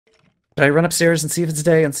Should I run upstairs and see if it's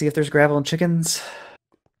day and see if there's gravel and chickens?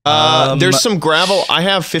 There's some gravel. I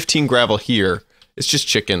have 15 gravel here. It's just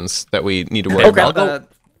chickens that we need to worry Oh, about. grab the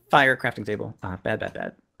fire crafting table.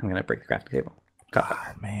 Bad. I'm gonna break the crafting table.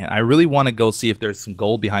 Man, I really want to go see if there's some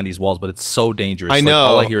gold behind these walls, but it's so dangerous. I know. Like,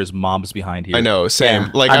 all I hear is mobs behind here. I know, same.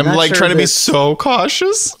 Yeah. Like I'm I'm not sure trying to be so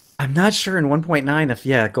cautious. I'm not sure in 1.9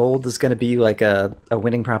 if gold is gonna be like a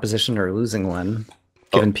winning proposition or a losing one,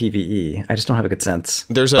 given PvE. I just don't have a good sense.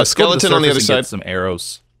 There's a Let's go to skeleton on the surface other and side. get some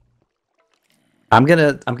arrows. I'm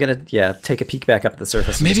gonna take a peek back up at the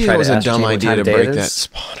surface. And Maybe just it try was to a dumb ascertain what idea time to of day break it that is.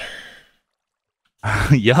 spawner.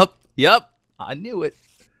 Yep. I knew it.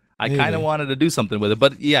 I kind of Maybe. wanted to do something with it,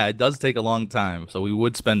 but yeah, it does take a long time. So we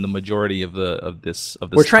would spend the majority of this.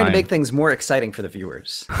 We're trying to time. make things more exciting for the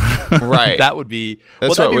viewers. Right. That would be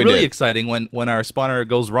That's that'd what be we really did. exciting when our spawner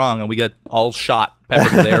goes wrong and we get all shot,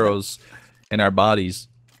 peppered with arrows in our bodies.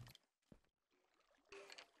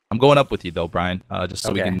 I'm going up with you though, Brian, just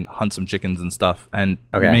so we Okay. can hunt some chickens and stuff. And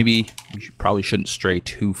Okay. maybe we probably shouldn't stray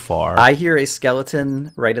too far. I hear a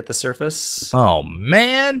skeleton right at the surface. Oh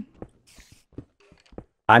man!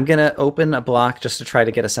 I'm gonna open a block just to try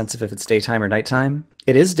to get a sense of if it's daytime or nighttime.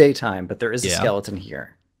 It is daytime, but there is a Yeah. skeleton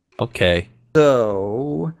here. Okay.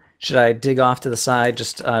 So should I dig off to the side,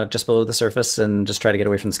 just below the surface, and just try to get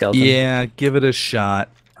away from the skeleton? Yeah, give it a shot.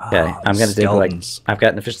 Okay, Ah, I'm gonna dig skeletons. I've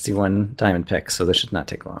got an efficiency 1 diamond pick, so this should not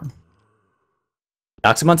take long.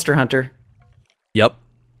 Doc's a monster hunter. Yep.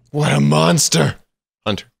 What a monster!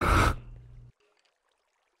 Hunter.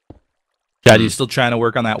 Chad, you still trying to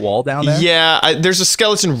work on that wall down there? Yeah, there's a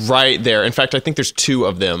skeleton right there. In fact, I think there's 2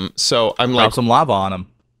 of them. So I'm Drop like, some lava on him.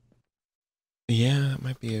 yeah, it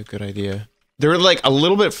might be a good idea. They're like a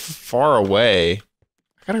little bit far away.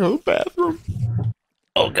 I gotta go to the bathroom.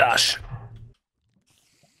 Oh gosh.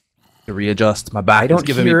 To readjust my back. I is don't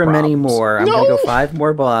giving hear me him problems. anymore. I'm gonna go 5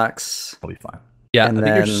 more blocks. I'll be fine. Yeah, And I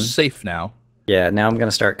think you're then- safe now. Yeah, now I'm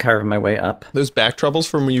gonna start carving my way up. Those back troubles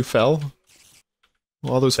from when you fell?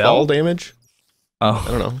 All those Fell? fall damage? I Oh,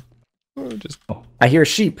 don't know. Or just I hear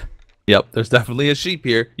sheep. yep. There's definitely a sheep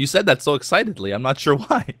here. You said that so excitedly. I'm not sure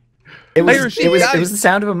why. It I hear a was sheep, it was guys. it was the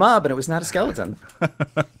sound of a mob, and it was not a skeleton. All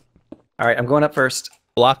right, I'm going up first.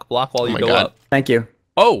 Block while you my go God. up. Thank you.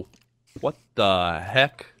 Oh, what the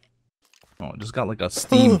heck? Oh, it just got like a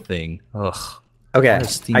steam thing. Ugh. Okay, What is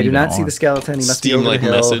Steam I do even not see on? the skeleton. He must be over the Steam-like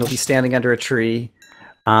hill. message. He'll be standing under a tree.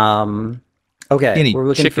 Okay, Any we're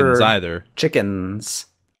looking chickens for either? chickens.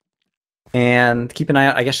 And keep an eye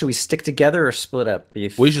out. I guess should we stick together or split up?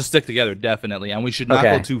 Beef? We should stick together definitely, and we should not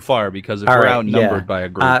Okay. go too far because if All we're right, outnumbered yeah. by a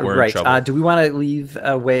group, we're in right. trouble. Do we want to leave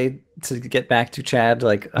a way to get back to Chad?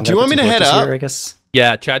 Like, I'm Do you gonna want put me some to head torches up? Here, I guess.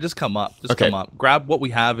 Yeah, Chad, just come up. Just Okay. come up. Grab what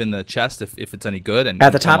we have in the chest if it's any good. And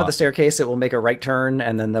At the come top of the up. staircase, it will make a right turn,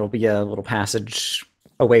 and then there'll be a little passage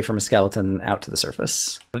away from a skeleton out to the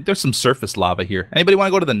surface. I think there's some surface lava here. Anybody want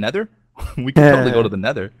to go to the nether? We can totally go to the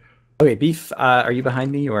nether. Okay, Beef, are you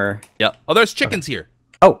behind me or? Yeah. Oh, there's chickens here.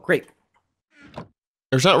 Oh, great.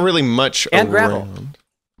 there's not really much And around. gravel. I'm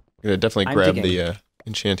gonna definitely I'm grab digging. the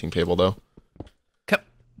enchanting table though.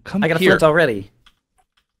 Come I got a here. flint already.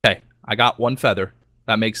 Okay, I got 1 feather.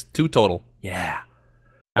 That makes 2 total. Yeah.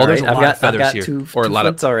 All there's right, a I've lot got, of feathers I've got here, two or a lot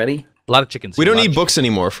of flints already. chickens. We here, don't a lot need of books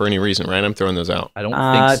anymore for any reason, right? I'm throwing those out. I don't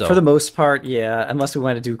think so. For the most part, yeah. Unless we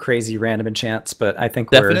want to do crazy random enchants, but I think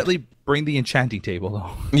Definitely bring the enchanting table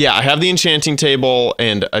though. Yeah, I have the enchanting table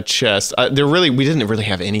and a chest. We didn't really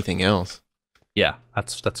have anything else. Yeah,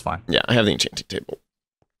 that's fine. Yeah, I have the enchanting table.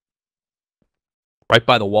 Right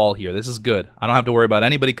by the wall here. This is good. I don't have to worry about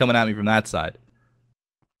anybody coming at me from that side.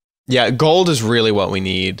 Yeah, gold is really what we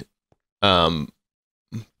need.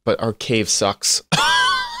 But our cave sucks.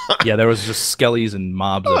 Yeah, there was just skellies and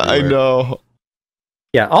mobs everywhere. I know.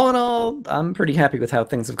 Yeah, all in all, I'm pretty happy with how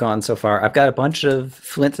things have gone so far. I've got a bunch of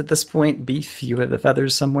flint at this point. Beef, you have the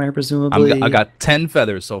feathers somewhere, presumably. I got 10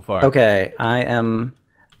 feathers so far. Okay, I'm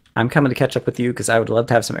coming to catch up with you because I would love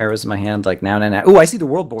to have some arrows in my hand, like now. Oh, I see the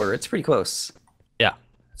world border. It's pretty close. Yeah,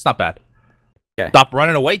 it's not bad. Okay. Stop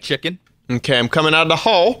running away, chicken. Okay, I'm coming out of the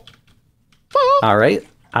hole. All right,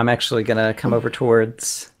 I'm actually gonna come over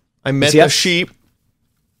towards. I met see the us? sheep.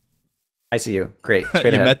 I see you. Great. You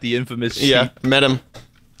Straight ahead. met the infamous sheep. Yeah, met him.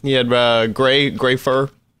 He had gray fur,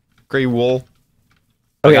 gray wool.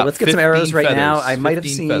 Okay, got let's get some arrows 15 right now. feathers, I might have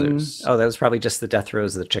 15 seen. feathers. Oh, that was probably just the death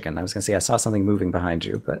throes of the chicken. I was gonna say I saw something moving behind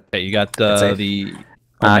you, but Okay, you got safe. the.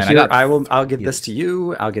 Oh, man, here got I'll give this to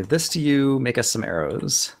you. I'll give this to you. Make us some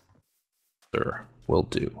arrows. Sure, will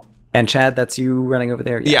do. And Chad, that's you running over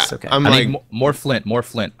there. Yes. Yeah, Okay. I'm I like, need more flint. More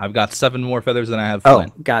flint. I've got 7 more feathers than I have Oh,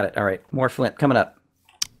 flint. got it. All right. More flint coming up.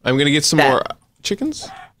 I'm gonna get some That- more chickens.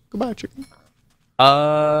 Goodbye, chicken.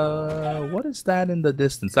 What is that in the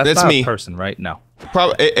distance? That's That's not me. a person, right? No.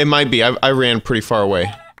 Probably it might be. I ran pretty far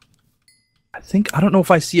away. I don't know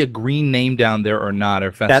if I see a green name down there or not, or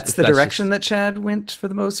if That's if the direction just... that Chad went for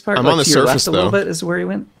the most part. I'm like on the to your surface, left a little though. bit is where he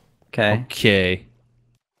went. Okay. Okay.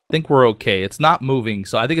 I think we're okay. It's not moving,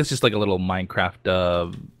 so I think it's just like a little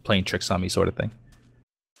Minecraft playing tricks on me sort of thing.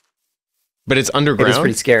 But it's It underground. is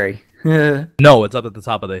pretty scary. No, it's up at the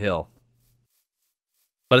top of the hill.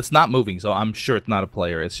 But it's not moving, so I'm sure it's not a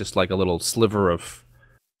player. It's just like a little sliver of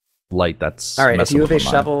light that's All right, if messing you with have a my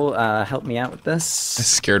mind. shovel, help me out with I this.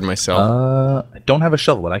 scared myself. I don't have a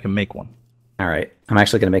shovel, but I can make one. All right, I'm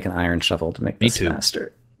actually going to make an iron shovel to make Me this too.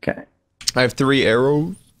 faster. Okay. I have 3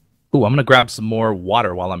 arrows. Ooh, I'm gonna grab some more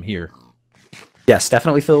water while I'm here. Yes,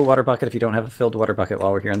 definitely fill a water bucket if you don't have a filled water bucket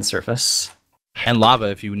while we're here on the surface. And lava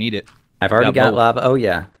if you need it. I've already Got got both. lava. Oh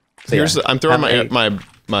yeah. So, Here's yeah. I'm throwing Have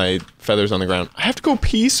my feathers on the ground. I have to go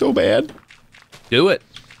pee so bad. Do it.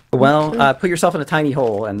 Well, put yourself in a tiny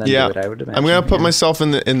hole and then Yeah, do it. I would imagine. I'm gonna put yeah. myself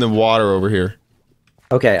in the water over here.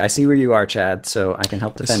 Okay, I see where you are, Chad. So I can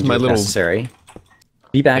help This defend is you my if little- necessary.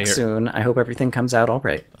 Be back Here. soon. I hope everything comes out all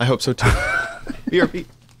right. I hope so too. BRB.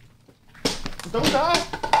 Don't die.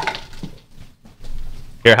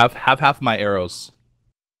 Here, have half my arrows.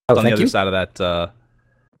 Oh, It's on the thank other you. side of that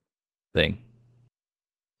thing.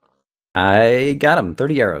 I got him.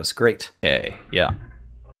 30 arrows. Great. Okay, yeah.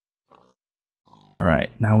 All right,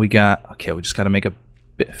 now we got. Okay, we just got to make a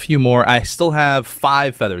few more. I still have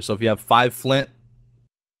 5 feathers, so if you have 5 flint,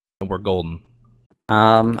 then we're golden.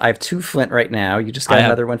 I have 2 flint right now. You just got I have-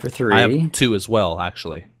 another one for 3. I have 2 as well,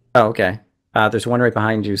 actually. Oh, okay. There's one right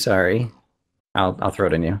behind you. Sorry. I'll throw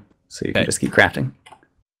it in you so you can Okay. just keep crafting.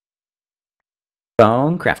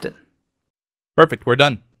 Bone crafted. Perfect, we're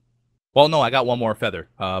done. Well, no, I got one more feather,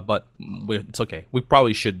 but it's okay. We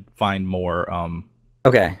probably should find more.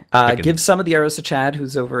 Okay. Chicken. Give some of the arrows to Chad,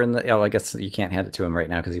 who's over in the. Oh, I guess you can't hand it to him right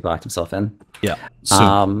now because he blocked himself in. Yeah.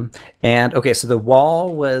 Soon. And okay, so the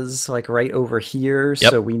wall was like right over here,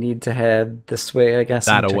 Yep. so we need to head this way, I guess.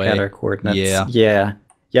 That and check away. out our coordinates. Yeah. Yeah.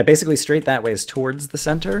 Yeah. Basically, straight that way is towards the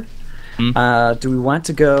center. Hmm. Do we want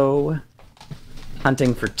to go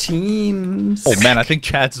hunting for teams? Oh man, I think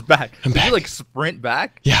Chad's back. I'm Did back. you like sprint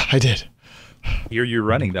back? Yeah, I did. Here you're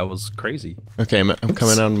running. That was crazy. Okay, I'm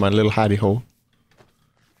coming out of my little hidey hole.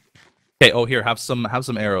 Okay. Oh, here, have some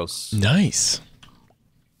arrows. Nice.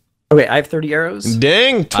 Okay, I have 30 arrows.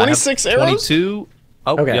 Dang, I have 26 arrows. 22.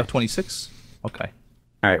 Oh, Okay. you have 26. Okay.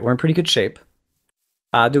 All right, we're in pretty good shape.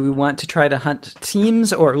 Do we want to try to hunt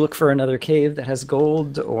teams or look for another cave that has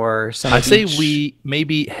gold or some? I of say each? we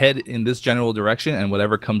maybe head in this general direction and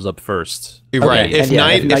whatever comes up first. You're right. Okay, If and yeah,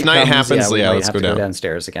 night comes, happens, we yeah, might let's have go to down.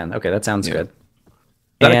 downstairs again. Okay, that sounds Yeah. good.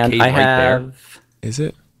 that a And cave I right there? have Is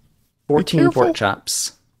it? 14 careful. pork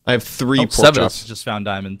chops. I have 3 Oh, pork 7 of us chops. just found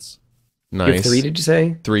diamonds. You have Nice. 3, did you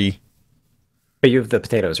say? 3. But you have the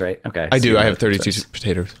potatoes, right? Okay. I so do. you I know have the 32 potatoes.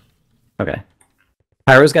 potatoes. Okay.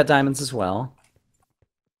 Pyro's got diamonds as well.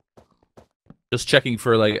 Just checking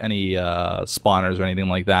for like any spawners or anything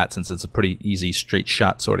like that, since it's a pretty easy straight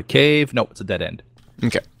shot sort of cave. Nope, it's a dead end.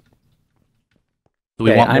 Okay. Do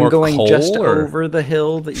we Okay, want I'm more going coal just or over the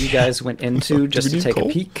hill that you guys went into just we to need take coal?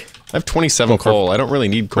 a peek. I have 27 coal. I don't really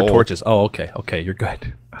need for coal. torches? Oh, okay, okay, you're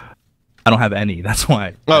good. I don't have any. That's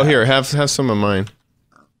why. Oh, here, have some of mine.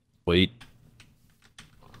 Wait.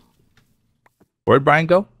 Where'd Brian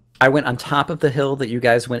go? I went on top of the hill that you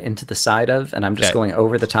guys went into the side of, and I'm just Okay. going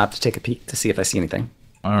over the top to take a peek to see if I see anything.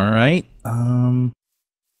 All right.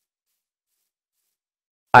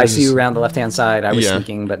 I see you around the left-hand side. I was Yeah.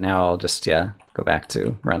 sneaking, but now I'll just, go back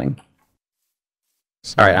to running.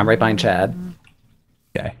 All right, I'm right behind Chad.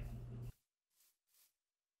 Okay.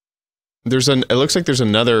 It looks like there's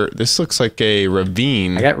another. This looks like a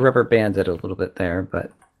ravine. I got rubber banded a little bit there,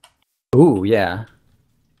 but... Ooh, yeah.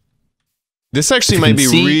 This actually You might can be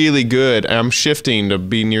see- really good. I'm shifting to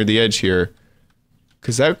be near the edge here.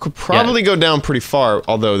 Because that could probably go down pretty far,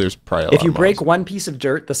 although there's probably a lot If you of break mobs. one piece of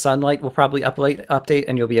dirt, the sunlight will probably update,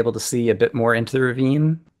 and you'll be able to see a bit more into the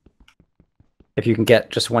ravine. If you can get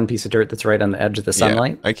just one piece of dirt that's right on the edge of the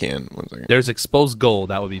sunlight. Yeah, I can. 1 second. There's exposed gold.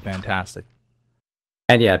 That would be fantastic.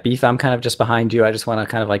 And yeah, Beef, I'm kind of just behind you. I just want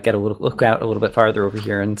to kind of like get a little look out a little bit farther over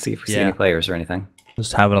here and see if we see Yeah. any players or anything.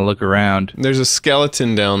 Just having a look around. There's a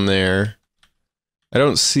skeleton down there. I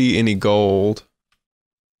don't see any gold.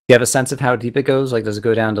 Do you have a sense of how deep it goes? Like, does it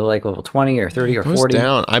go down to like level 20 or 30 or It goes 40?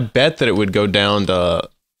 down. I bet that it would go down to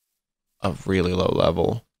a really low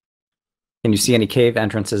level. Can you see any cave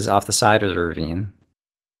entrances off the side of the ravine?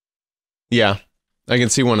 Yeah, I can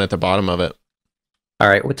see one at the bottom of it. All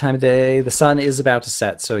right, what time of day? The sun is about to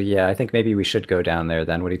set, so yeah, I think maybe we should go down there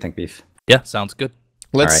then. What do you think, Beef? Yeah, sounds good.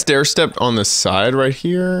 Let's All right. stair step on the side right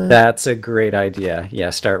here. That's a great idea. Yeah,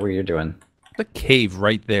 start where you're doing. The cave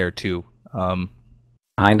right there too.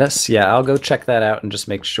 Behind us? Yeah, I'll go check that out and just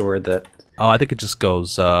make sure that... Oh, I think it just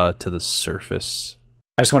goes to the surface.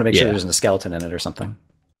 I just want to make sure Yeah. there's a skeleton in it or something.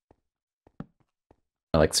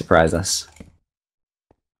 Like, surprise us.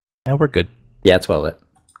 Yeah, we're good. Yeah, it's well lit.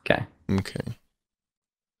 Okay. Okay.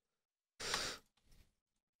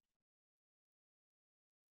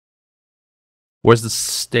 Where's the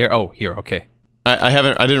stair? Oh, here. Okay. I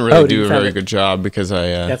didn't really do you a found very it. good job because I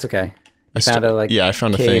That's okay. I You found a, like, yeah, I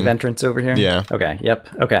found a cave thing. entrance over here? Yeah. Okay, yep,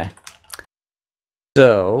 okay.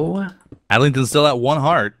 So... Adlington's still at 1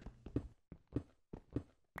 heart.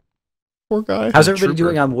 Poor guy. how's everybody Trooper.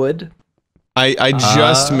 doing on wood? I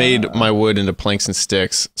just made my wood into planks and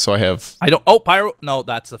sticks, so I have. I don't. Oh, pyro. No,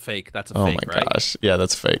 that's a fake. That's a Oh fake. my right? gosh! Yeah,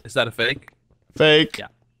 that's fake. Is that a fake? Fake. Yeah.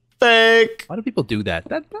 Fake. Why do people do that?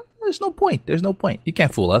 There's no point. There's no point. You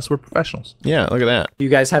can't fool us. We're professionals. Yeah, look at that. Do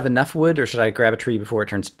you guys have enough wood, or should I grab a tree before it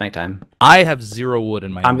turns nighttime? I have 0 wood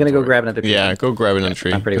in my. I'm gonna go inventory. grab another tree. Yeah, go grab another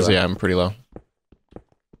tree. I'm pretty 'cause, low. Yeah, I'm pretty low.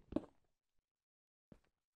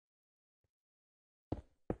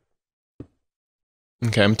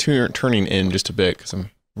 Okay, I'm turning in just a bit because I'm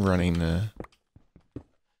running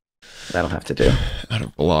That'll have to do. out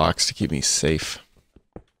of blocks to keep me safe.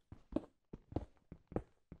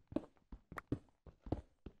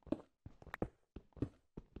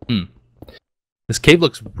 This cave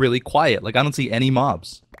looks really quiet. Like I don't see any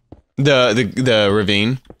mobs. The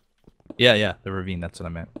ravine. Yeah, the ravine. That's what I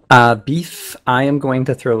meant. Beef, I am going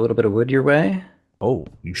to throw a little bit of wood your way. Oh,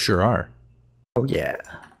 you sure are. Oh, yeah.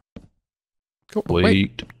 Go, wait.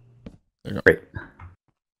 Wait. Great.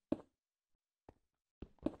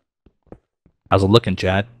 How's it looking,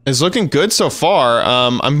 Chad? It's looking good so far.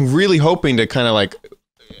 I'm really hoping to kind of like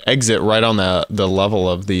exit right on the level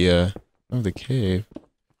of the cave.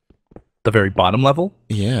 The very bottom level?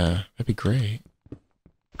 Yeah, that'd be great.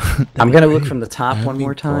 I'm going to look from the top That'd one be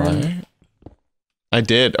more time. great. I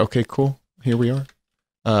did. Okay, cool. Here we are.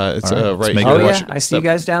 It's All right, let's right make here. Oh, it yeah, watch- I see you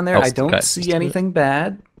guys down there. Oh, I don't okay. see anything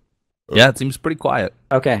bad. Yeah, it seems pretty quiet.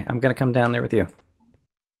 Okay, I'm going to come down there with you.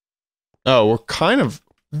 Oh, we're kind of.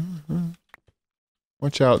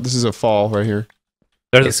 Watch out! This is a fall right here.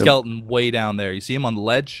 There's Okay, a so- skeleton way down there. You see him on the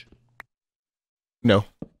ledge? No,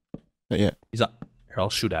 not yet. He's up. Here, I'll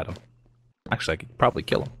shoot at him. Actually, I could probably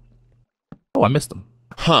kill him. Oh, I missed him.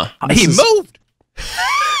 Huh? He This is- moved!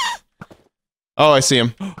 Oh, I see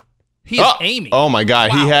him. He is Oh! aiming. Oh my God!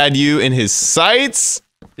 Wow. He had you in his sights.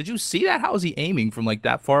 Did you see that? How is he aiming from like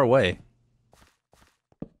that far away?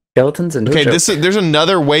 Skeletons and no Okay, joke. there's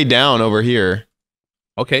another way down over here.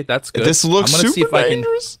 Okay, that's good. This looks I'm gonna super see if I can.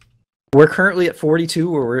 dangerous. We're currently at 42,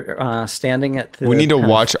 where we're standing at the We need to kind of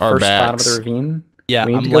watch our first bottom of backs. the ravine. Yeah,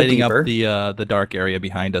 We need I'm to go lighting deeper. up the dark area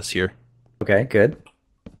behind us here. Okay, good.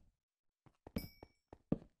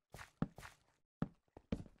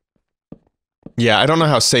 Yeah, I don't know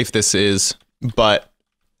how safe this is, but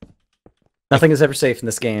Nothing is ever safe in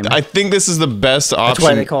this game. I think this is the best That's option.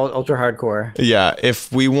 why they call it ultra hardcore. Yeah,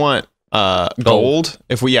 if we want gold,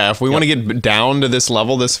 if we want to get down to this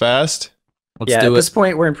level this fast, Let's Yeah, do at it. this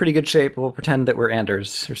point, we're in pretty good shape. We'll pretend that we're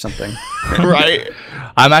Anders or something. right?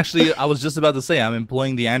 I was just about to say, I'm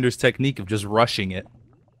employing the Anders technique of just rushing it.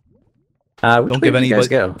 Which Don't way give did you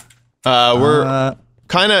guys anybody- We're Uh,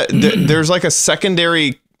 kind of there's like a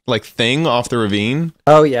secondary like thing off the ravine.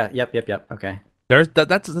 Oh, yeah. Yep. Okay. that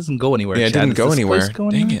doesn't go anywhere. Yeah, it Chad. didn't Does go this anywhere. place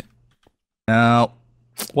go Dang anywhere? it. Now,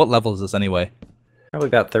 what level is this anyway? Probably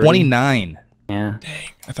about 30. 29. Yeah.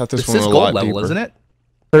 I thought this This one was is a gold lot level, deeper. isn't it?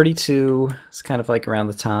 32. It's kind of like around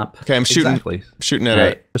the top. Okay, I'm shooting Exactly. shooting at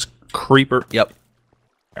Right. it. There's creeper. Yep.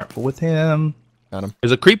 Careful with him. Got him.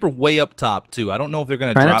 There's a creeper way up top too. I don't know if they're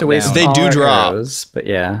gonna Try drop not to waste down. They all do our drop. arrows, but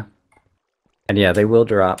yeah. And yeah, they will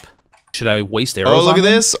drop. Should I waste arrows? Oh, look on at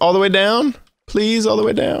them? this all the way down. Please, all the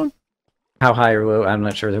way down. How high or low? I'm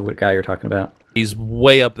not sure what guy you're talking about. He's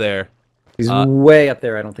way up there. He's way up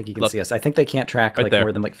there. I don't think he can look. see us. I think they can't track Right like there.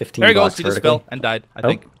 more than like 15 There he goes. blocks He just vertically. fell and died. I Oh.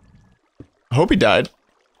 think. I hope he died.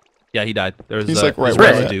 Yeah, he died. There's He's, like, right there's where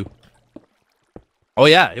I'm residue. Oh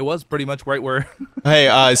yeah, it was pretty much right where.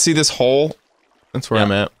 Hey, see this hole? That's where Yeah.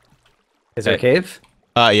 I'm at. Is there a cave?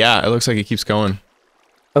 Yeah, it looks like it keeps going.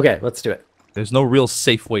 Okay, let's do it. There's no real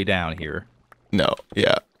safe way down here. No,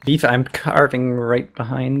 yeah. Beef, I'm carving right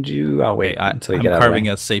behind you. I'll wait Okay, until you I'm get out carving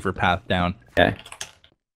of a safer path down. the way. Okay.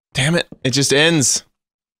 Damn it! It just ends.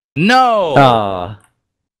 No. Aw.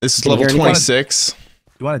 This is Can you level hear anything? 26.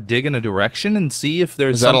 You want to dig in a direction and see if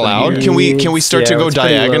there's Is that something allowed? here? Can we start to go it's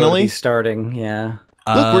pretty low to diagonally? be starting, yeah.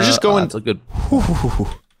 Look, we're just going- That's a good.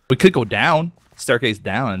 We could go down. staircase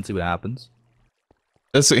down and see what happens.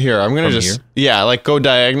 Let's see here. I'm gonna From just here? yeah, like go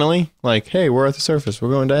diagonally. Like, hey, we're at the surface. We're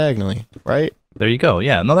going diagonally, right? There you go.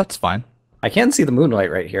 Yeah, no, that's fine. I can see the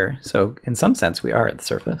moonlight right here, so in some sense we are at the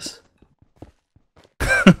surface.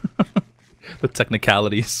 The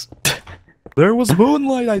technicalities. There was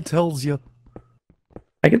moonlight, I tells you.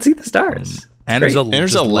 I can see the stars. And there's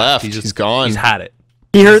There's a left. He's gone. He's had it.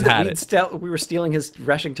 He heard had that we were stealing his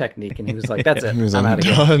rushing technique, and he was like, "That's it. He was I'm like, out of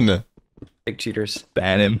here." done. Big cheaters.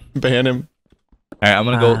 Ban him. Ban him. All right, I'm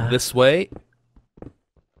gonna go this way.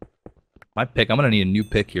 My pick. I'm gonna need a new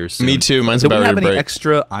pick here soon. Me too. Mine's Do we about have to any break.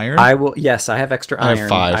 extra iron? I will. Yes, I have extra I iron. have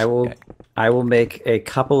 5. Okay. I will make a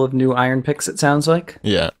couple of new iron picks. It sounds like.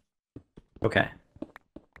 Yeah. Okay.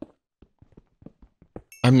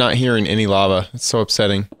 I'm not hearing any lava. It's so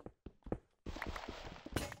upsetting.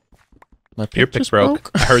 My Your pick just broke.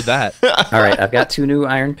 I heard that. All right, I've got 2 new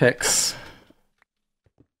iron picks.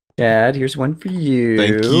 Chad, here's one for you.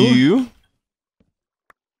 Thank you.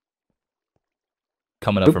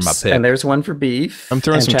 Coming up for my Oops, pick. and there's one for Beef. I'm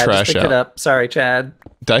throwing and some Chad trash just picked out. it up. Sorry, Chad.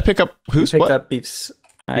 Did I pick up You who's picked what? up Beef's.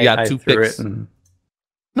 You got 2 threw picks. it and-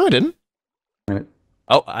 No, I didn't.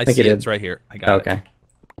 Oh, I think see it it. did. It's right here. I got it. Okay.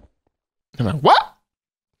 I'm like, what?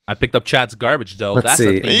 I picked up Chad's garbage though. Let's That's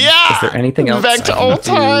see. a thing. Yeah. Is there anything else Back I to can old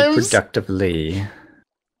do times. productively?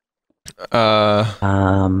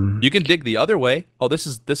 You can dig the other way. Oh, this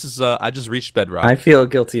is I just reached bedrock. I feel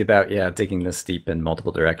guilty about digging this deep in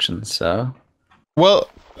multiple directions. So well,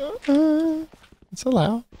 it's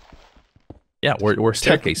allowed. Yeah, we're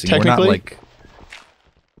staircasing. We're not technically? like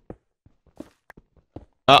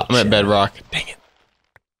Oh, I'm at bedrock. Dang it.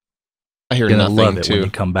 I hear you're gonna nothing love it when too. you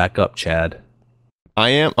come back up, Chad. I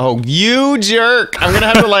am. Oh, you jerk! I'm gonna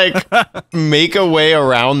have to like make a way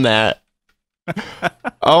around that.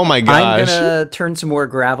 Oh my I'm gosh! gonna turn some more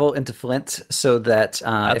gravel into flint so that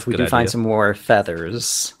That's if we a do good find idea. some more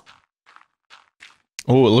feathers.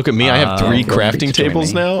 Oh, look at me! I have 3 feel free crafting to join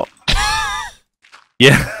tables me. now.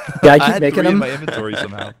 Yeah. Yeah, I keep had making 3 them. in my inventory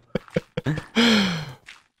somehow.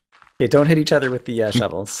 Okay, don't hit each other with the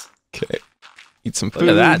shovels. Okay, eat some food.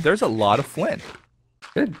 Look at that. There's a lot of flint.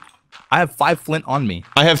 Good. I have 5 flint on me.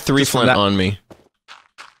 I have 3 Just from flint that- on me.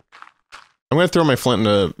 I'm gonna throw my flint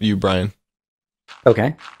into you, Brian.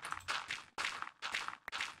 Okay.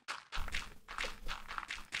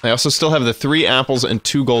 I also still have the 3 apples and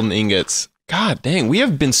 2 golden ingots. God dang, we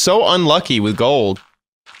have been so unlucky with gold.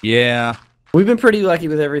 Yeah. We've been pretty lucky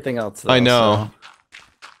with everything else, though. I know.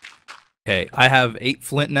 Okay, I have 8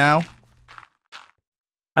 flint now.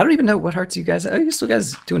 I don't even know what hearts you guys. Oh, you still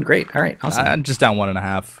guys doing great. All right, awesome. I'm just down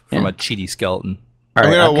 1.5 from Yeah. a cheaty skeleton. All I'm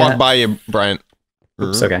right, gonna I've walk got- by you, Brian.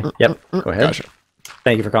 Oops, okay. Yep. Go ahead. Gotcha.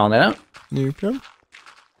 Thank you for calling that out. No problem.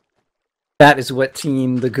 That is what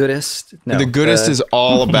team the goodest. No, The goodest is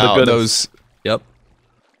all about goodest. Yep.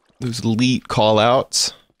 those elite call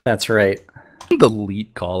outs. That's right. The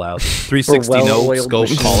lead call out. 360 no well-oiled scope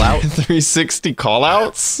machine. call out. 360 call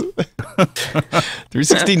outs?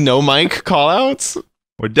 360 no mic call outs?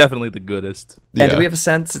 We're definitely the goodest. And do we have a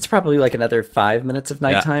sense? It's probably like another 5 minutes of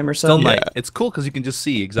nighttime or so. Still night. Yeah. It's cool because you can just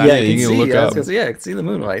see Yeah, exactly. you can see, look yeah, I was up. gonna say, I can see the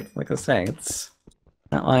moonlight. Like I was saying, it's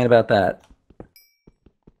not lying about that.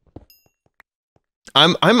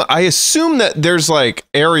 I assume that there's like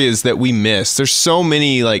areas that we miss. There's so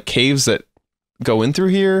many like caves that go in through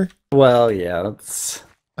here. Well, yeah, that's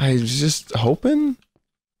I was just hoping.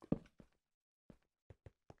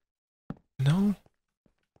 No.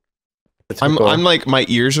 I'm like my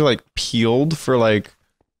ears are like peeled for like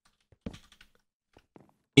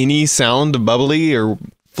any sound bubbly or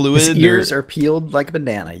fluid. his ears are peeled like a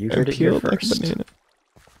banana. You or heard it here peeled like a first. banana.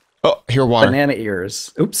 Oh, here, water. Banana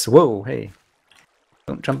ears. Oops. Whoa. Hey.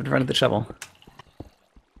 Don't jump in front of the shovel.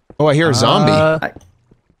 Oh, I hear a zombie.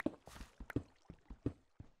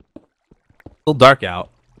 Still dark out.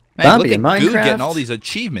 Man, Zombie look in at Goo Minecraft? getting all these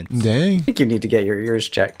achievements. Dang. I think you need to get your ears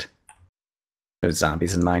checked. Those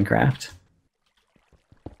zombies in Minecraft.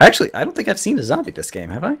 Actually, I don't think I've seen a zombie this game,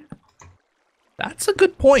 have I? That's a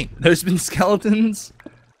good point. There's been skeletons.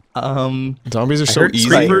 Zombies are I so heard easy.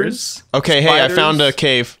 spiders. Okay, hey, I Spiders. found a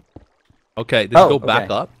cave. Okay, did Oh, you go back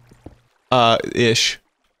okay. up? Ish.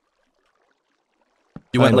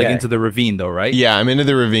 You went like Okay. into the ravine though, right? Yeah, I'm into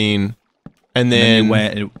the ravine. And And then, then you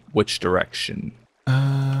went in which direction?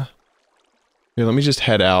 Here, let me just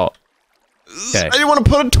head out. Okay. I didn't want to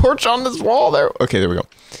put a torch on this wall there. Okay, there we go.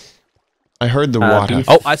 I heard the water. beef.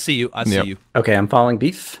 Oh, I see you. I see Yep. you. Okay, I'm following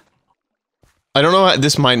Beef. I don't know.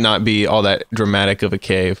 This might not be all that dramatic of a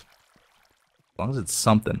cave. As long as it's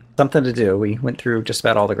something. Something to do. We went through just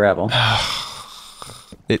about all the gravel.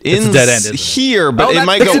 It It's ends a dead end, isn't it? here, but it that's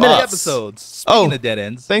might the go end of the up. episodes. Speaking of dead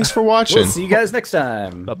ends. Thanks for watching. We'll see you guys next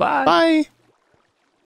time. Bye-bye. Bye.